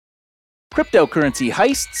cryptocurrency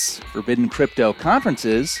heists, forbidden crypto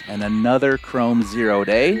conferences, and another Chrome Zero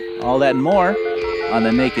Day. All that and more on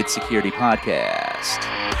the Naked Security Podcast.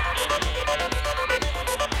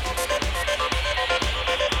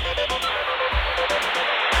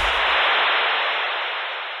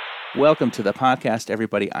 Welcome to the podcast,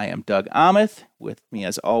 everybody. I am Doug Aamoth. With me,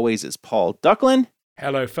 as always, is Paul Ducklin.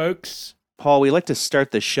 Hello, folks. Paul, we like to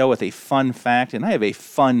start the show with a fun fact, and I have a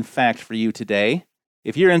fun fact for you today.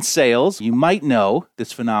 If you're in sales, you might know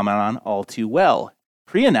this phenomenon all too well.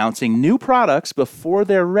 Pre-announcing new products before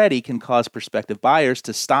they're ready can cause prospective buyers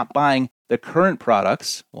to stop buying the current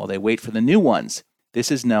products while they wait for the new ones. This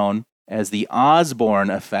is known as the Osborne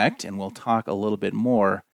effect, and we'll talk a little bit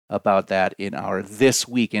more about that in our This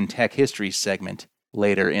Week in Tech History segment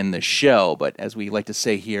later in the show. But as we like to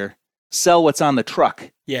say here, sell what's on the truck.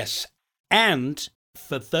 Yes, and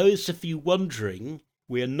for those of you wondering,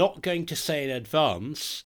 we are not going to say in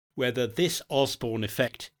advance whether this Osborne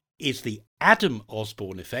effect is the Adam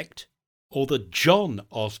Osborne effect or the John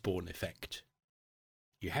Osborne effect.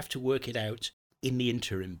 You have to work it out in the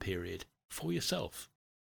interim period for yourself.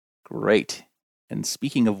 Great. And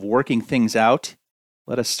speaking of working things out,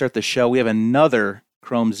 let us start the show. We have another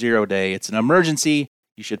Chrome Zero Day. It's an emergency.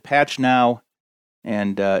 You should patch now.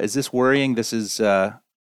 And is this worrying? This is 3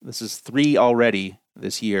 already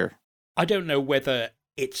this year. I don't know whether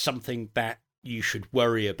it's something that you should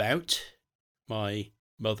worry about. My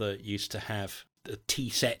mother used to have a tea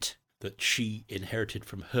set that she inherited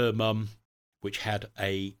from her mum, which had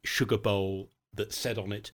a sugar bowl that said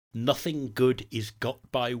on it, "Nothing good is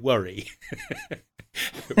got by worry,"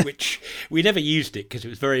 which we never used it because it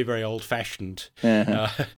was very, very old-fashioned,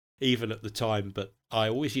 even at the time. But I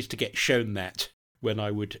always used to get shown that when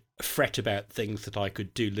I would fret about things that I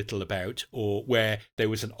could do little about, or where there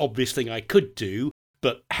was an obvious thing I could do,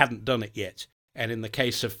 but hadn't done it yet. And in the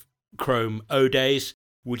case of Chrome O days,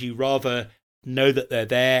 would you rather know that they're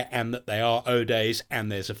there and that they are O days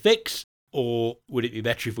and there's a fix, or would it be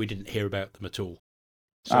better if we didn't hear about them at all?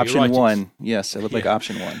 So option 1. Yes, I would like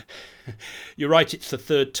option 1. You're right, it's the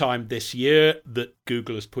third time this year that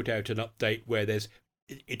Google has put out an update where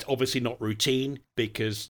it's obviously not routine,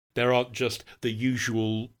 because there aren't just the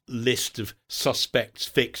usual list of suspects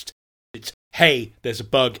fixed. It's, hey, there's a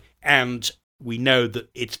bug, and we know that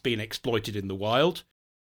it's been exploited in the wild.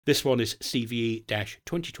 This one is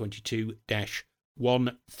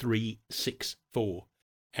CVE-2022-1364.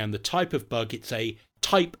 And the type of bug, it's a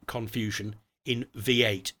type confusion in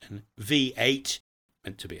V8. And V8,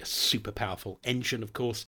 meant to be a super powerful engine, of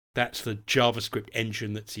course. That's the JavaScript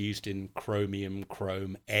engine that's used in Chromium,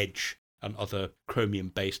 Chrome, Edge, and other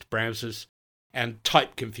Chromium-based browsers. And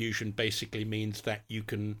type confusion basically means that you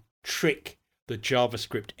can trick the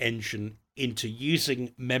JavaScript engine into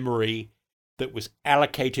using memory that was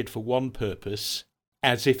allocated for one purpose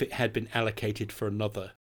as if it had been allocated for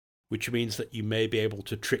another, which means that you may be able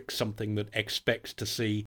to trick something that expects to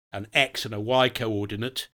see an X and a Y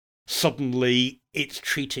coordinate. Suddenly, it's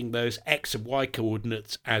treating those X and Y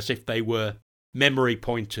coordinates as if they were memory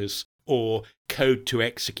pointers or code to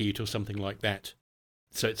execute or something like that.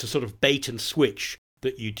 So it's a sort of bait and switch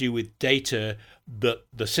that you do with data that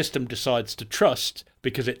the system decides to trust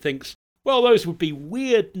because it thinks, well, those would be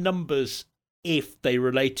weird numbers if they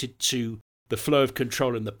related to the flow of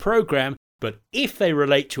control in the program, but if they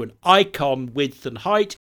relate to an icon width and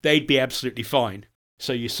height, they'd be absolutely fine.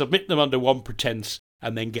 So you submit them under one pretense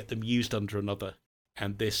and then get them used under another.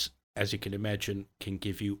 And this, as you can imagine, can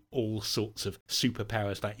give you all sorts of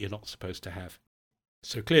superpowers that you're not supposed to have.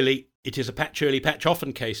 So clearly, it is a patch early, patch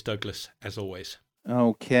often case, Douglas, as always.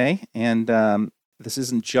 Okay, and this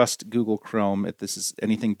isn't just Google Chrome. This is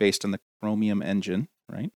anything based on the Chromium engine,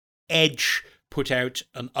 right? Edge put out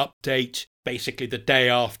an update basically the day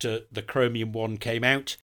after the Chromium one came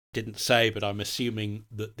out. Didn't say, but I'm assuming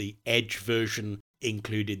that the Edge version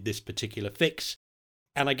included this particular fix.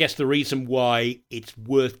 And I guess the reason why it's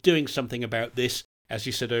worth doing something about this, as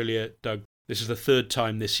you said earlier, Doug, this is the third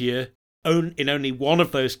time this year. In only one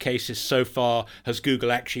of those cases so far has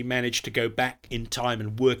Google actually managed to go back in time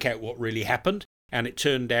and work out what really happened. And it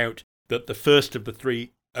turned out that the first of the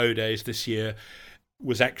 3 O days this year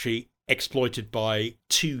was actually exploited by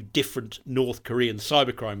 2 different North Korean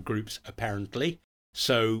cybercrime groups, apparently.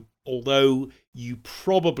 So although you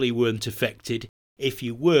probably weren't affected, if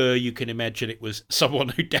you were, you can imagine it was someone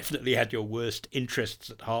who definitely had your worst interests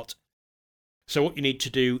at heart. So what you need to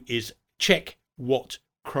do is check what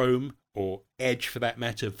Chrome, or Edge for that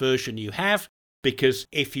matter, version you have, because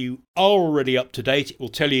if you are already up to date, it will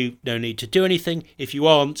tell you no need to do anything. If you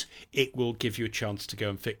aren't, it will give you a chance to go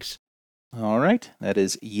and fix All right. That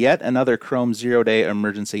is yet another Chrome 0-day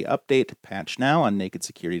emergency update. Patch now on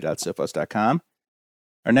nakedsecurity.sophos.com.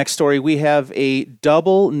 Our next story, we have a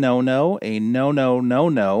double no-no, a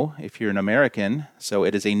no-no if you're an American. So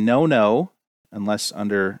it is a no-no, unless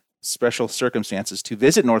under special circumstances, to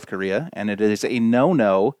visit North Korea, and it is a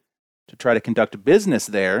no-no to try to conduct business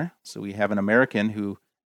there. So we have an American who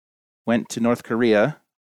went to North Korea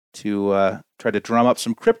to try to drum up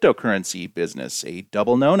some cryptocurrency business, a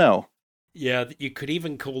double no-no. Yeah, you could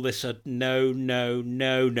even call this a no,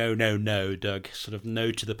 Doug. Sort of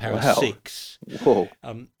no to the power 6. Whoa.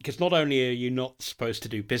 Because not only are you not supposed to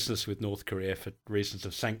do business with North Korea for reasons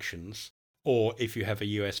of sanctions, or if you have a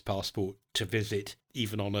US passport to visit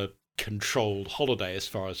even on a controlled holiday, as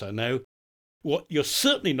far as I know, what you're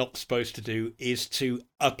certainly not supposed to do is to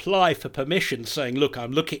apply for permission saying, look,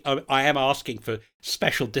 I am asking for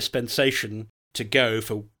special dispensation to go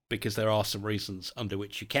because there are some reasons under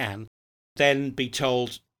which you can. Then be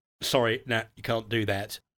told, sorry, no, you can't do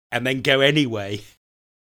that, and then go anyway.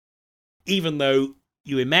 Even though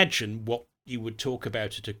you imagine what you would talk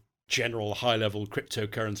about at a general high-level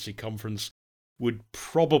cryptocurrency conference would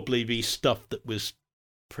probably be stuff that was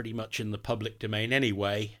pretty much in the public domain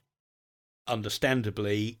anyway.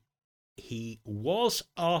 Understandably, he was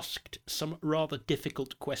asked some rather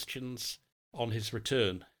difficult questions on his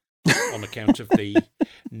return. On account of the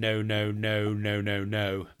no.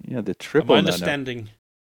 Yeah, the triple my understanding,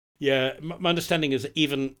 yeah, my understanding is that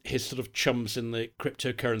even his sort of chums in the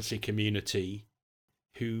cryptocurrency community,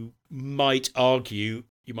 who might argue,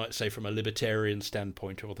 you might say from a libertarian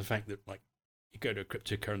standpoint, or the fact that like you go to a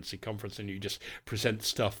cryptocurrency conference and you just present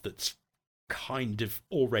stuff that's kind of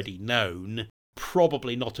already known,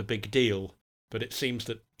 probably not a big deal. But it seems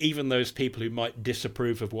that even those people who might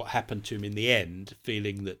disapprove of what happened to him in the end,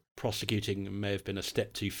 feeling that prosecuting him may have been a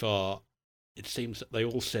step too far, it seems that they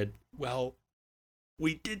all said, well,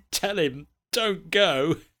 we did tell him, don't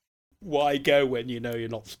go. Why go when you know you're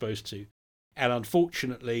not supposed to? And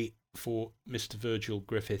unfortunately for Mr. Virgil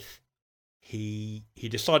Griffith, he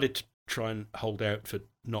decided to try and hold out for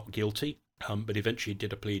not guilty, but eventually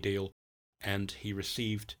did a plea deal, and he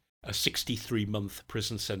received a 63-month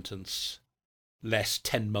prison sentence, less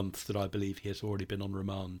 10 months that I believe he has already been on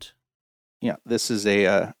remand. Yeah, this is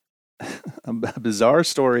a bizarre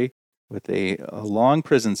story with a long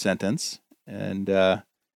prison sentence, and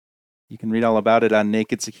you can read all about it on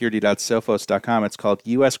nakedsecurity.sophos.com. It's called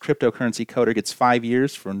U.S. Cryptocurrency Coder Gets 5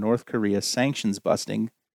 Years for North Korea Sanctions Busting.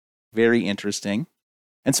 Very interesting.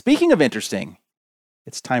 And speaking of interesting,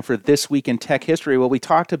 it's time for This Week in Tech History. Well, we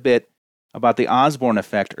talked a bit about the Osborne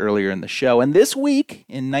effect earlier in the show, and this week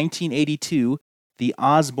in 1982, the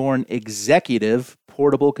Osborne Executive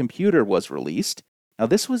portable computer was released. Now,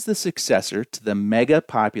 this was the successor to the mega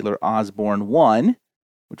popular Osborne 1,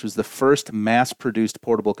 which was the first mass-produced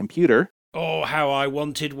portable computer. Oh, how I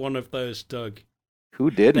wanted one of those, Doug.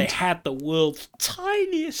 Who didn't? They had the world's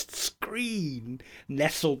tiniest screen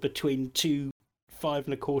nestled between two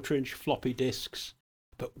 5.25-inch floppy disks.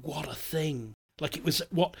 But what a thing. Like, it was,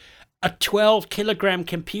 a 12-kilogram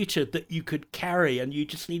computer that you could carry, and you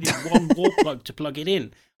just needed one wall plug to plug it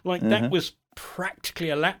in. Like, that was practically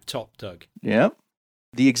a laptop, Doug. Yep.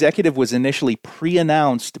 The Executive was initially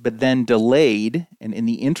pre-announced, but then delayed, and in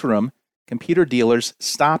the interim, computer dealers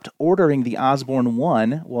stopped ordering the Osborne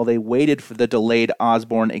 1 while they waited for the delayed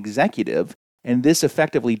Osborne Executive, and this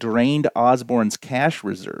effectively drained Osborne's cash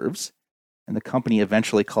reserves, and the company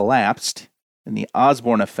eventually collapsed, and the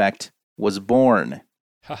Osborne effect was born.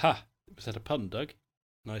 Haha. Was that a pun, Doug?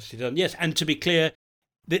 Nicely done. Yes, and to be clear,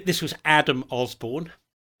 this was Adam Osborne,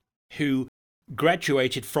 who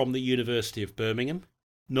graduated from the University of Birmingham,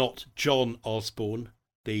 not John Osborne,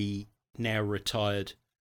 the now retired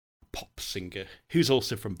pop singer, who's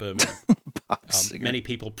also from Birmingham. Many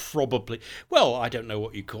people probably... Well, I don't know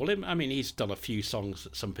what you call him. I mean, he's done a few songs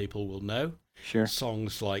that some people will know. Sure.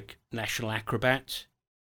 Songs like National Acrobat,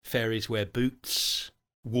 Fairies Wear Boots,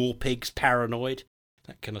 War Pigs, Paranoid,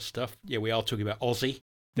 that kind of stuff. Yeah, we are talking about Ozzy.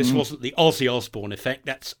 This wasn't the Ozzy Osbourne effect.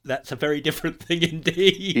 That's a very different thing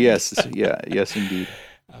indeed. Yes, yes, indeed.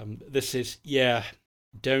 This is,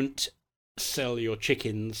 don't sell your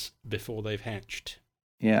chickens before they've hatched.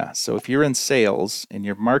 Yeah, so if you're in sales and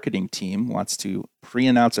your marketing team wants to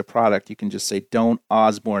pre-announce a product, you can just say, don't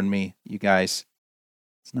Osborne me, you guys.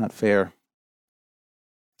 It's not fair.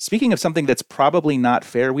 Speaking of something that's probably not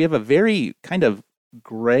fair, we have a very kind of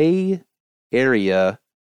gray area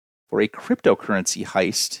for a cryptocurrency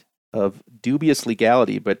heist of dubious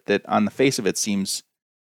legality, but that on the face of it seems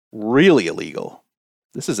really illegal.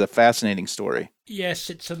 This is a fascinating story. Yes,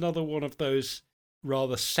 it's another one of those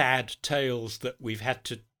rather sad tales that we've had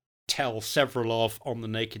to tell several of on the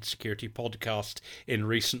Naked Security podcast in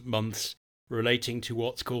recent months relating to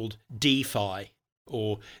what's called DeFi,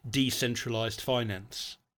 or decentralized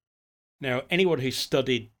finance. Now, anyone who's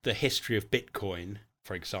studied the history of Bitcoin,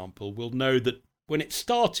 for example, will know that when it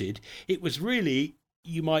started, it was really,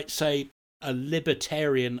 you might say, a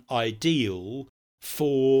libertarian ideal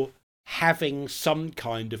for having some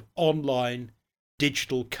kind of online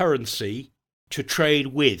digital currency to trade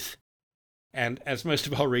with. And as most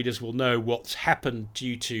of our readers will know, what's happened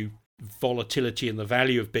due to volatility in the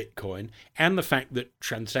value of Bitcoin and the fact that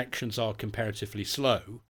transactions are comparatively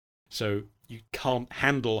slow, so you can't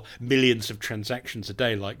handle millions of transactions a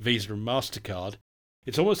day like Visa and MasterCard,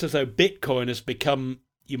 it's almost as though Bitcoin has become,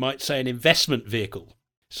 you might say, an investment vehicle.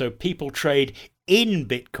 So people trade in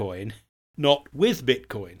Bitcoin, not with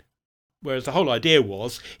Bitcoin. Whereas the whole idea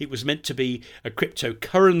was it was meant to be a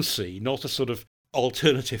cryptocurrency, not a sort of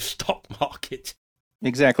alternative stock market.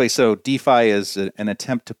 Exactly. So DeFi is an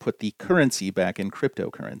attempt to put the currency back in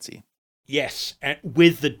cryptocurrency. Yes,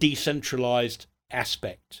 with the decentralized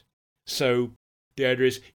aspect. So the idea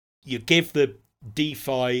is you give the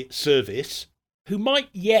DeFi service, who might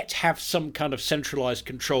yet have some kind of centralized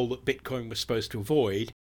control that Bitcoin was supposed to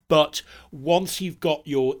avoid, but once you've got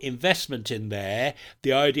your investment in there,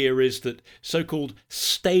 the idea is that so-called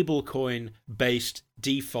stablecoin-based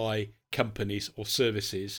DeFi companies or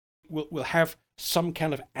services will have some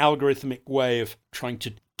kind of algorithmic way of trying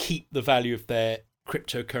to keep the value of their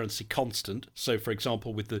cryptocurrency constant. So, for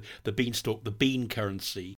example, with the Beanstalk, the Bean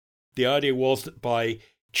currency, the idea was that by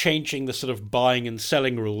changing the sort of buying and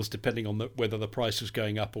selling rules depending on whether the price was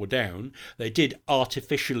going up or down, they did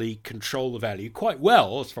artificially control the value quite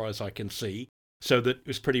well, as far as I can see, so that it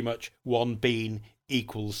was pretty much one bean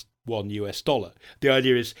equals $1. The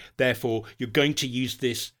idea is, therefore, you're going to use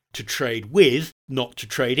this to trade with, not to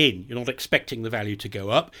trade in. You're not expecting the value to go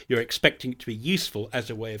up. You're expecting it to be useful as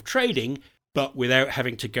a way of trading, but without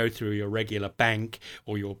having to go through your regular bank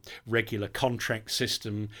or your regular contract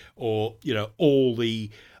system or, all the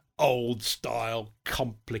old style,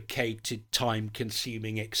 complicated,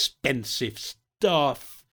 time-consuming, expensive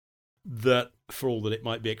stuff that, for all that it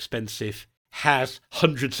might be expensive, has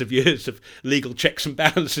hundreds of years of legal checks and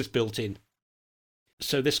balances built in.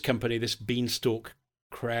 So this company, this Beanstalk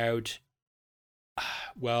crowd,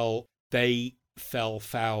 well, they fell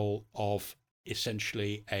foul of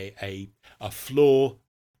essentially a flaw.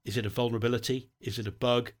 Is it a vulnerability? Is it a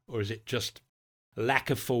bug? Or is it just lack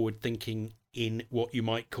of forward thinking in what you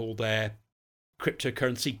might call their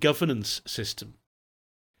cryptocurrency governance system?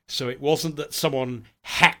 So it wasn't that someone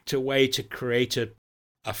hacked a way to create a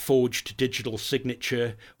forged digital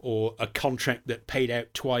signature or a contract that paid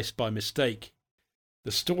out twice by mistake.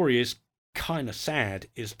 The story is kind of sad,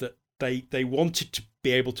 is that they wanted to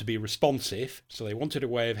be able to be responsive, so they wanted a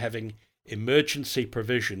way of having emergency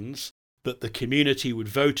provisions that the community would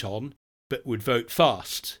vote on, but would vote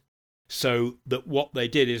fast. So that what they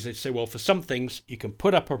did is they say, well, for some things, you can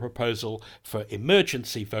put up a proposal for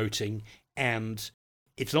emergency voting, and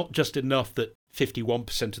it's not just enough that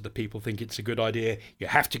 51% of the people think it's a good idea. You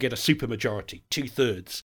have to get a supermajority,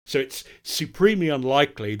 2/3. So it's supremely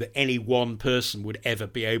unlikely that any one person would ever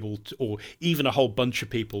be able to, or even a whole bunch of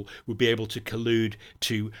people would be able to collude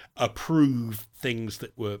to approve things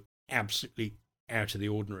that were absolutely out of the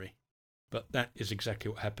ordinary. But that is exactly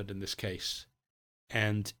what happened in this case.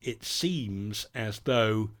 And it seems as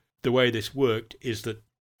though the way this worked is that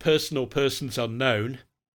person or persons unknown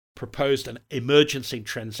proposed an emergency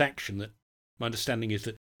transaction that, my understanding is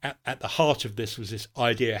that at the heart of this was this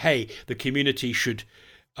idea, hey, the community should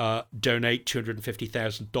donate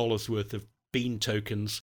 $250,000 worth of Bean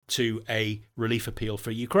tokens to a relief appeal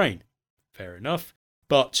for Ukraine. Fair enough.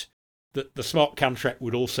 But the smart contract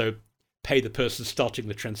would also pay the person starting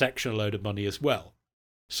the transaction a load of money as well.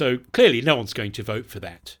 So clearly no one's going to vote for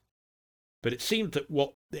that. But it seemed that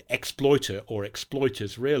what the exploiter or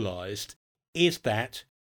exploiters realized is that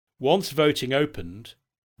once voting opened,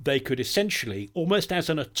 they could essentially, almost as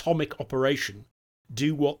an atomic operation,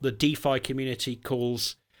 do what the DeFi community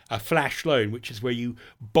calls a flash loan, which is where you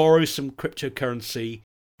borrow some cryptocurrency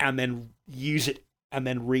and then use it and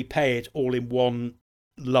then repay it all in one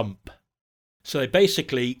lump. So they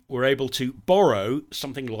basically were able to borrow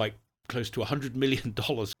something like close to $100 million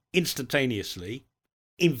instantaneously,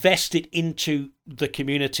 invest it into the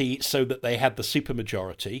community so that they had the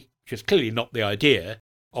supermajority, which is clearly not the idea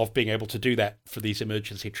of being able to do that for these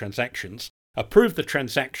emergency transactions, approve the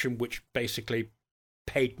transaction, which basically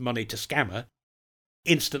paid money to scammer,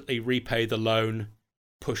 instantly repay the loan,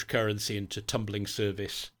 push currency into tumbling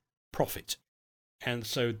service, profit. And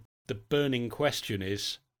so the burning question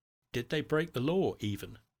is, did they break the law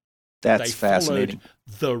even? That's they fascinating.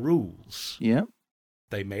 followed the rules. Yeah.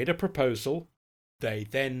 They made a proposal. They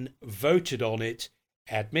then voted on it,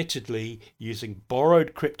 admittedly using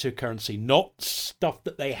borrowed cryptocurrency, not stuff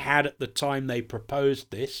that they had at the time they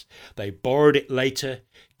proposed this. They borrowed it later,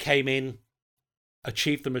 came in,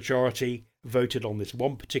 achieved the majority, voted on this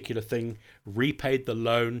one particular thing, repaid the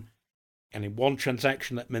loan. And in one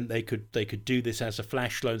transaction, that meant they could do this as a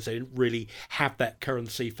flash loan. So they didn't really have that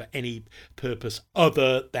currency for any purpose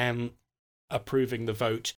other than approving the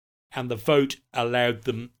vote. And the vote allowed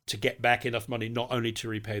them to get back enough money not only to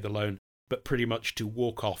repay the loan, but pretty much to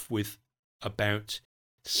walk off with about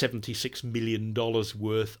 $76 million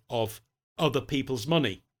worth of other people's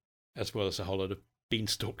money, as well as a whole lot of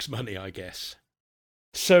Beanstalk's money, I guess.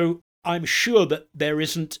 So I'm sure that there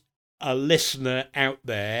isn't a listener out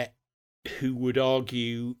there who would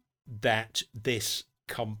argue that this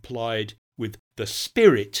complied with the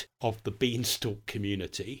spirit of the Beanstalk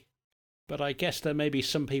community. But I guess there may be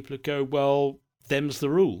some people who go, well, them's the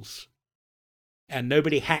rules. And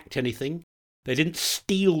nobody hacked anything. They didn't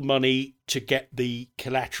steal money to get the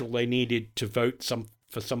collateral they needed to vote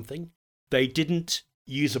for something. They didn't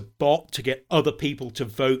use a bot to get other people to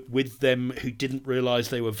vote with them who didn't realise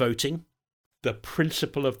they were voting. The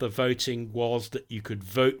principle of the voting was that you could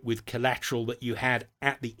vote with collateral that you had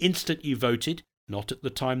at the instant you voted, not at the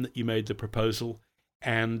time that you made the proposal.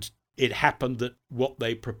 And it happened that what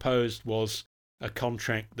they proposed was a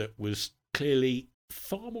contract that was clearly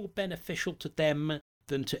far more beneficial to them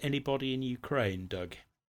than to anybody in Ukraine, Doug.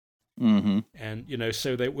 Mm-hmm. And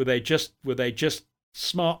so were they just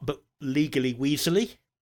smart but legally weaselly,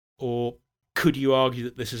 or could you argue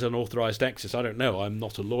that this is unauthorized access? I don't know. I'm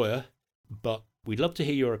not a lawyer, but we'd love to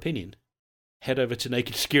hear your opinion. Head over to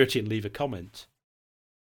Naked Security and leave a comment.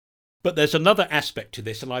 But there's another aspect to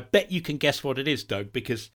this, and I bet you can guess what it is, Doug,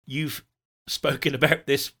 because you've spoken about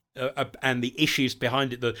this and the issues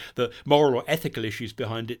behind it, the moral or ethical issues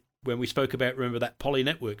behind it, when we spoke about, remember, that Poly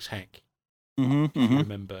Networks hack? Mm-hmm. If you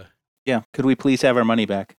remember. Yeah. Could we please have our money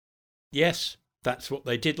back? Yes, that's what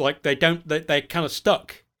they did. Like, they're kind of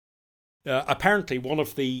stuck. Apparently, one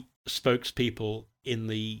of the spokespeople in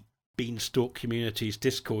the Beanstalk Community's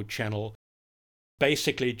Discord channel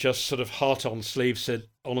basically just sort of heart on sleeve said,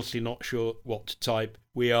 honestly not sure what to type.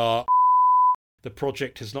 The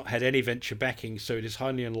project has not had any venture backing, so it is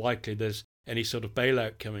highly unlikely there's any sort of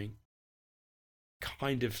bailout coming.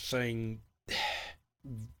 Kind of saying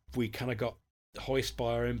we kind of got hoist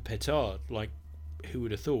by our own petard, like who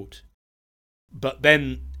would have thought? But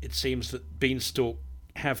then it seems that Beanstalk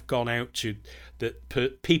have gone out to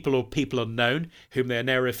people unknown, whom they're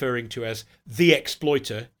now referring to as the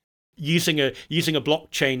exploiter, using a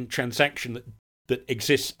blockchain transaction that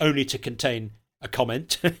exists only to contain a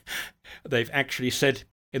comment. They've actually said,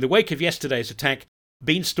 in the wake of yesterday's attack,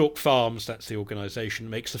 Beanstalk Farms, that's the organisation,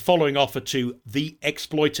 makes the following offer to the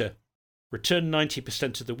exploiter. Return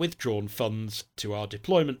 90% of the withdrawn funds to our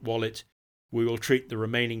deployment wallet. We will treat the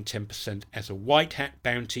remaining 10% as a white hat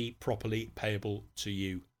bounty properly payable to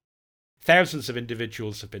you. Thousands of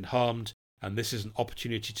individuals have been harmed, and this is an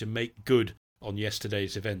opportunity to make good on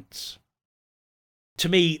yesterday's events. To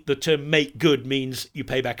me, the term make good means you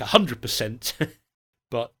pay back 100%,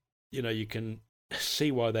 but, you can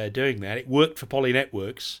see why they're doing that. It worked for Poly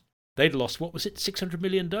Networks. They'd lost, what was it, 600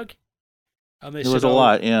 million, Doug? And they said, was a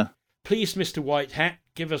lot, yeah. Please, Mr. White Hat,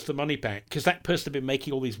 give us the money back. Because that person had been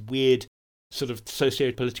making all these weird sort of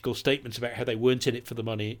socio-political statements about how they weren't in it for the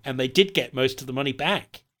money, and they did get most of the money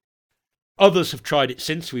back. Others have tried it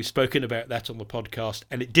since. We've spoken about that on the podcast,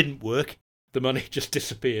 and it didn't work. The money just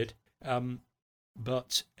disappeared.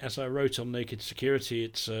 But as I wrote on Naked Security,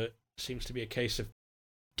 it seems to be a case of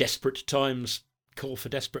desperate times call for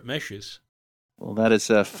desperate measures. Well, that is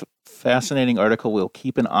a fascinating article. We'll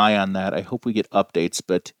keep an eye on that. I hope we get updates,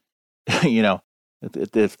 but,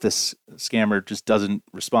 if this scammer just doesn't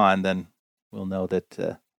respond, then we'll know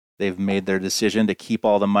that they've made their decision to keep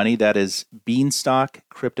all the money. That is Beanstalk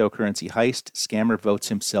cryptocurrency heist. Scammer votes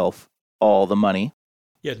himself all the money.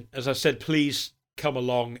 Yeah, as I said, please come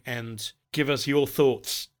along and give us your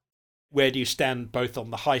thoughts. Where do you stand both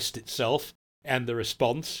on the heist itself and the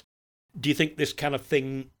response? Do you think this kind of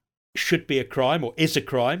thing should be a crime or is a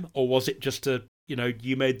crime? Or was it just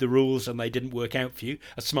you made the rules and they didn't work out for you,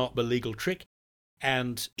 a smart but legal trick?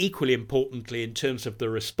 And equally importantly, in terms of the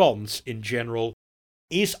response in general,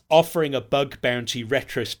 is offering a bug bounty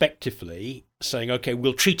retrospectively, saying, okay,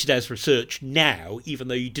 we'll treat it as research now, even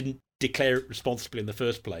though you didn't declare it responsible in the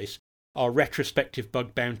first place, are retrospective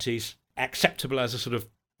bug bounties acceptable as a sort of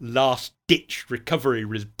last-ditch recovery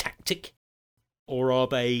tactic? Or are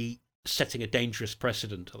they setting a dangerous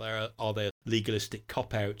precedent? Are they a legalistic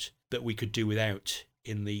cop-out that we could do without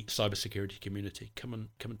in the cybersecurity community. Come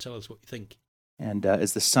and tell us what you think. And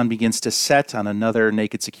as the sun begins to set on another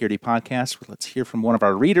Naked Security podcast, let's hear from one of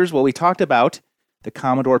our readers. Well, we talked about the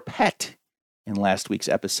Commodore PET in last week's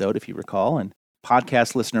episode, if you recall. And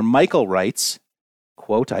podcast listener Michael writes,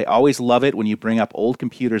 quote, "I always love it when you bring up old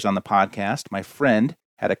computers on the podcast. My friend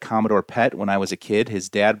had a Commodore PET when I was a kid. His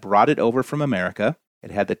dad brought it over from America. It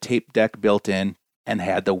had the tape deck built in and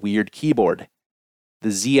had the weird keyboard. The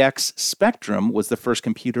ZX Spectrum was the first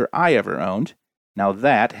computer I ever owned. Now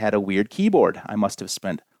that had a weird keyboard. I must have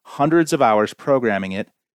spent hundreds of hours programming it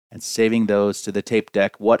and saving those to the tape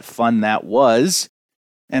deck. What fun that was."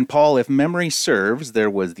 And Paul, if memory serves, there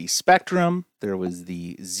was the Spectrum, there was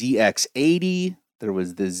the ZX80, there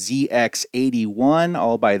was the ZX81,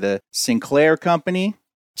 all by the Sinclair company.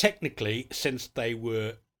 Technically, since they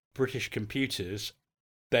were British computers,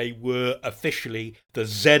 they were officially the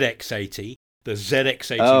ZX80, the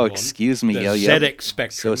ZX81. Oh, excuse me. The ZX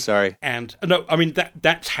Spectrum. So sorry. And no, I mean,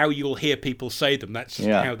 that's how you'll hear people say them. That's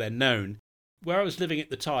how they're known. Where I was living at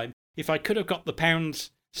the time, if I could have got the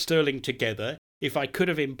pounds sterling together, if I could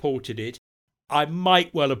have imported it, I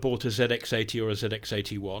might well have bought a ZX80 or a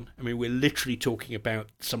ZX81. I mean, we're literally talking about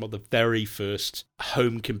some of the very first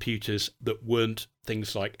home computers that weren't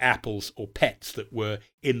things like Apples or Pets that were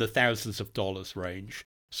in the thousands of dollars range.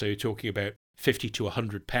 So you're talking about £50 to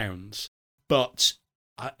 £100. But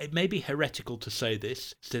it may be heretical to say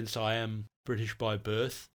this, since I am British by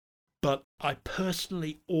birth, but I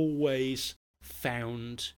personally always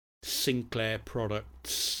found Sinclair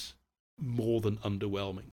products more than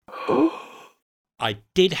underwhelming. I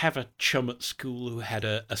did have a chum at school who had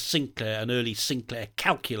an early Sinclair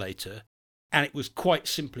calculator, and it was quite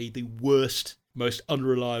simply the worst, most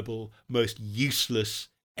unreliable, most useless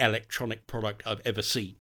electronic product I've ever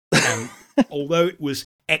seen. And although it was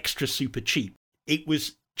extra super cheap, it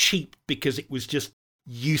was cheap because it was just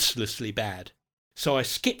uselessly bad. So I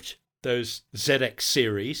skipped those ZX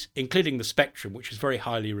series, including the Spectrum, which was very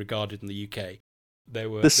highly regarded in the UK.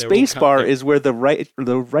 The space bar is where the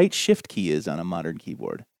right shift key is on a modern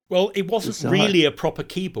keyboard. Well, it wasn't really a proper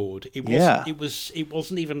keyboard. It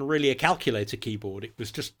wasn't even really a calculator keyboard. It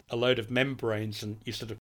was just a load of membranes, and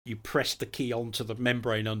you press the key onto the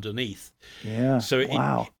membrane underneath. Yeah. So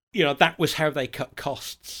wow. That was how they cut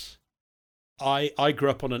costs. I grew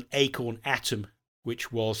up on an Acorn Atom,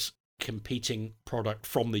 which was competing product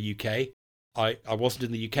from the UK. I wasn't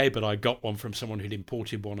in the UK, but I got one from someone who'd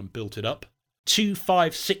imported one and built it up.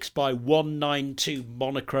 256 by 192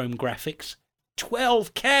 monochrome graphics.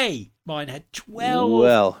 12K! Mine had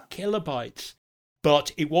 12 kilobytes.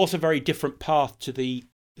 But it was a very different path to the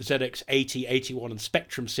ZX80, 81 and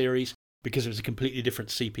Spectrum series because it was a completely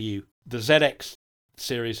different CPU. The ZX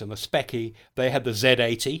series and the Speccy, they had the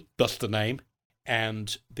Z80, thus the name,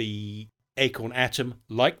 and the Acorn Atom,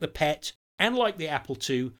 like the PET and like the Apple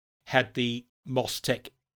II, had the MOSTEC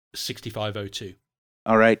 6502.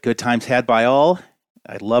 All right, good times had by all.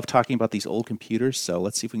 I love talking about these old computers, so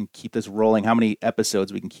let's see if we can keep this rolling, how many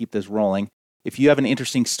episodes we can keep this rolling. If you have an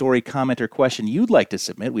interesting story, comment, or question you'd like to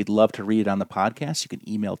submit, we'd love to read it on the podcast. You can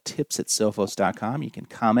email tips@sophos.com. You can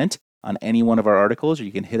comment on any one of our articles, or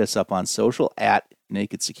you can hit us up on social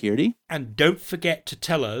 @Naked Security. And don't forget to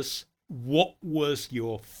tell us what was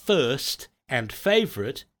your first and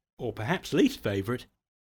favorite, or perhaps least favorite,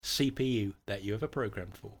 CPU that you ever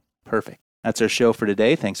programmed for. Perfect. That's our show for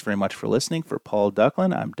today. Thanks very much for listening. For Paul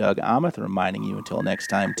Ducklin, I'm Doug Aamoth, reminding you until next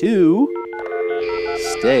time to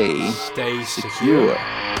stay secure.